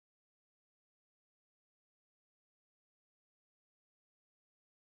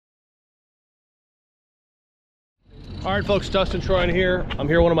All right, folks, Dustin Troyan here. I'm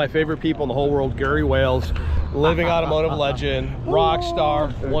here with one of my favorite people in the whole world, Gary Wales, living automotive legend, rock star,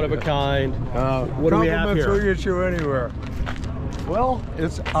 one of a kind. What do we have here? Compliments will get you anywhere. Well,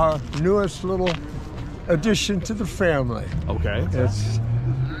 it's our newest little addition to the family. Okay. It's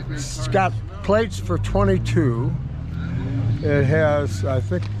got plates for 22. It has, I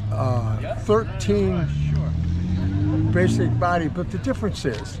think, 13 basic body, but the difference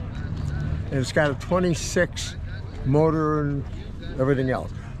is, it's got a 26 motor and everything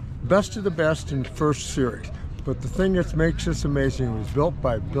else. Best of the best in first series. But the thing that makes this amazing was built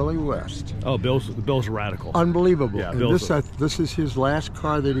by Billy West. Oh, Bill's radical. Unbelievable. Yeah, and this is his last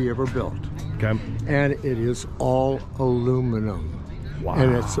car that he ever built. Okay. And it is all aluminum. Wow.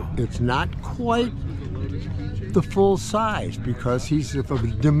 And it's not quite the full size because he's of a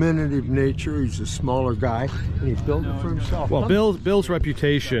diminutive nature. He's a smaller guy, and he built it for himself. Well, Bill's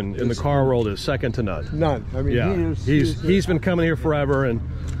reputation in the car world is second to none. None. I mean, yeah. He's been coming here forever, and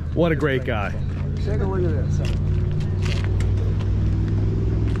what a great guy. Take a look at this.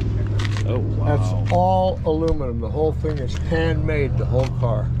 Oh, wow. That's all aluminum. The whole thing is handmade, the whole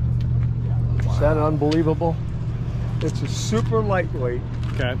car. Wow. Is that unbelievable? It's a super lightweight.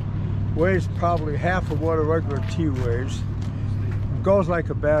 Okay. Weighs probably half of what a regular T weighs. Goes like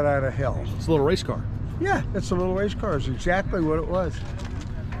a bat out of hell. It's a little race car. Yeah, it's a little race car. It's exactly what it was.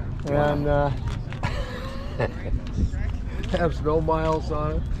 Wow. And has no miles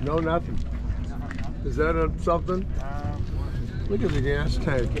on it, no nothing. Is that something? Look at the gas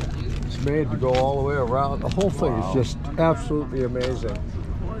tank. It's made to go all the way around. The whole thing is just absolutely amazing.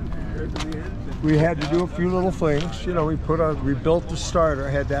 We had to do a few little things. You know, we built the starter,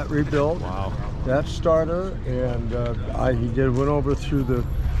 had that rebuilt. Wow. That starter, and went over through the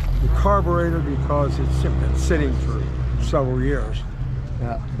carburetor because it's been sitting for several years.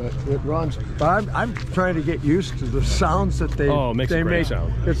 Yeah, but it runs. But I'm trying to get used to the sounds that they it makes a great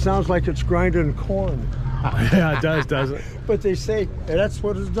sound. It sounds like it's grinding corn. Yeah, it does, doesn't it? But they say that's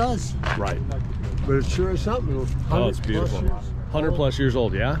what it does. Right. But it sure is something. Oh, it's beautiful. 100 plus years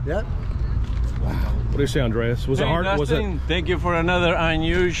old, yeah? Yeah. Wow. What do you say, Andreas? Was it hard? Dustin, thank you for another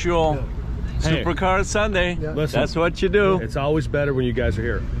unusual Supercar Sunday. Yeah. Listen, that's what you do. It's always better when you guys are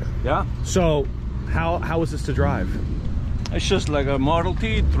here. Yeah. So, how is this to drive? It's just like a Model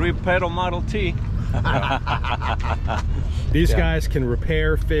T, 3-pedal Model T. These guys can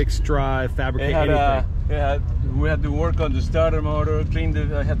repair, fix, drive, fabricate anything. We had to work on the starter motor, I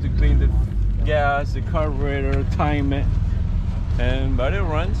had to clean the gas, the carburetor, time it. But it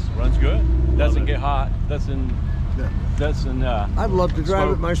runs good. Doesn't get hot. I'd love to drive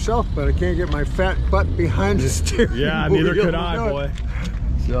it myself, but I can't get my fat butt behind the steering wheel. Yeah, neither could I, boy.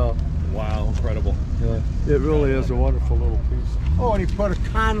 So, wow, incredible. Yeah, it really is a wonderful little piece. Oh, and he put a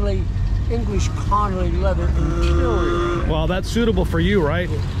English Conley leather interior. Well, that's suitable for you, right?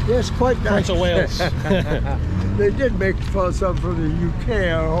 Yes, quite nice. Prince of Wales. They did make some from the UK,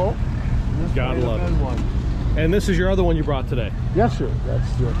 I hope. Gotta love it. And this is your other one you brought today? Yes, sir.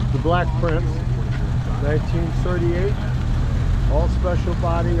 That's the Black Prince, 1938. All special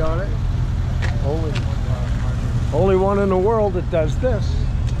body on it. Only one in the world that does this.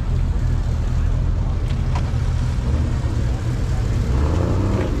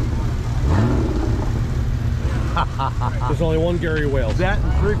 There's only one Gary Wales. That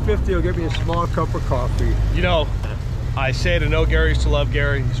and 350 will give me a small cup of coffee. You know, I say to know Gary is to love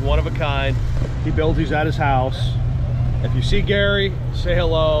Gary. He's one of a kind. He builds these at his house. If you see Gary, say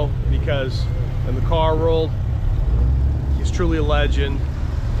hello, because in the car world, he's truly a legend,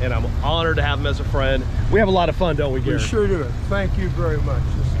 and I'm honored to have him as a friend. We have a lot of fun, don't we, Gary? We sure do. Thank you very much.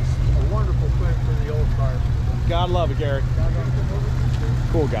 This is a wonderful thing for the old car. God love it, Gary.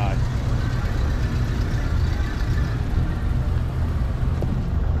 Cool guy.